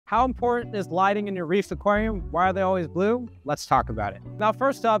How important is lighting in your reef aquarium? Why are they always blue? Let's talk about it. Now,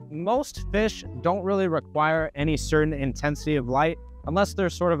 first up, most fish don't really require any certain intensity of light, unless they're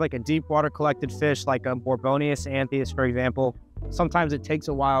sort of like a deep water collected fish, like a Borbonius anthias, for example. Sometimes it takes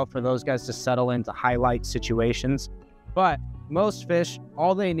a while for those guys to settle into highlight situations, but most fish,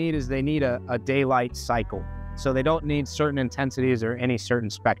 all they need is a daylight cycle. So they don't need certain intensities or any certain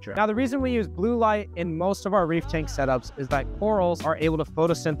spectrum. Now, the reason we use blue light in most of our reef tank setups is that corals are able to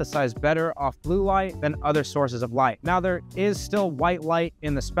photosynthesize better off blue light than other sources of light. Now, there is still white light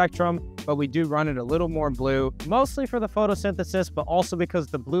in the spectrum, but we do run it a little more blue, mostly for the photosynthesis, but also because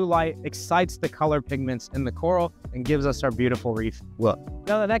the blue light excites the color pigments in the coral and gives us our beautiful reef look.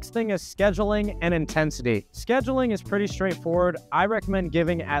 Now, the next thing is scheduling and intensity. Scheduling is pretty straightforward. I recommend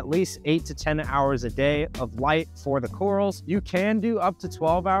giving at least 8 to 10 hours a day of light for the corals. You can do up to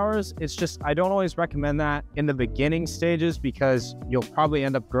 12 hours. It's just, I don't always recommend that in the beginning stages because you'll probably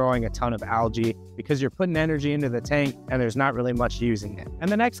end up growing a ton of algae because you're putting energy into the tank and there's not really much using it.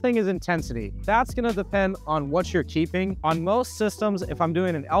 And the next thing is intensity. That's going to depend on what you're keeping. On most systems, if I'm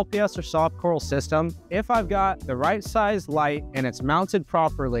doing an LPS or soft coral system, if I've got the right size light and it's mounted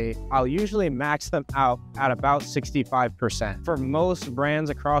properly, I'll usually max them out at about 65%. For most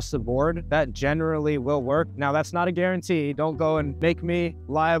brands across the board, that generally will work. Now, that's not a guarantee. Don't go and make me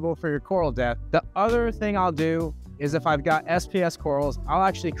liable for your coral death. The other thing I'll do is if I've got SPS corals, I'll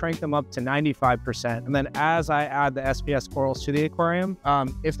actually crank them up to 95%. And then as I add the SPS corals to the aquarium,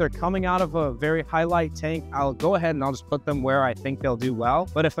 if they're coming out of a very high light tank, I'll go ahead and I'll just put them where I think they'll do well.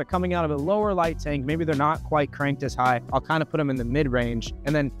 But if they're coming out of a lower light tank, maybe they're not quite cranked as high, I'll kind of put them in the mid-range.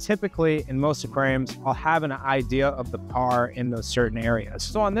 And then typically in most aquariums, I'll have an idea of the par in those certain areas.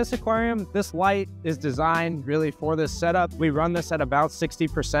 So on this aquarium, this light is designed really for this setup. We run this at about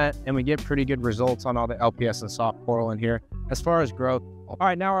 60% and we get pretty good results on all the LPS and soft coral in here. As far as growth, all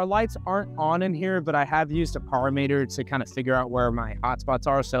right, now our lights aren't on in here, but I have used a parameter to kind of figure out where my hotspots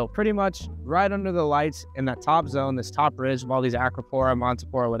are. So pretty much right under the lights in that top zone, this top ridge of all these Acropora,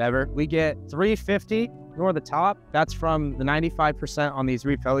 Montipora, whatever, we get 350 nor the top. That's from the 95% on these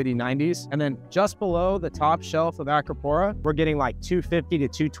Reef LED 90s. And then just below the top shelf of Acropora, we're getting like 250 to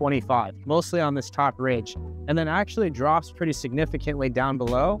 225, mostly on this top ridge. And then actually drops pretty significantly down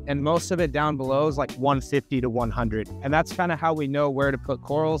below. And most of it down below is like 150 to 100. And that's kind of how we know where to put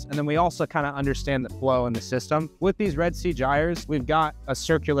corals. And then we also kind of understand the flow in the system. With these Red Sea gyres, we've got a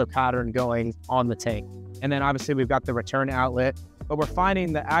circular pattern going on the tank. And then obviously we've got the return outlet. But we're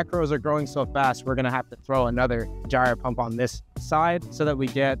finding the acros are growing so fast, we're gonna have to throw another gyre pump on this side so that we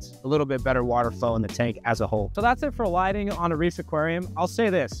get a little bit better water flow in the tank as a whole. So that's it for lighting on a reef aquarium. I'll say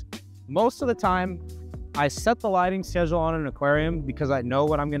this, most of the time, I set the lighting schedule on an aquarium because I know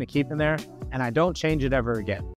what I'm gonna keep in there and I don't change it ever again.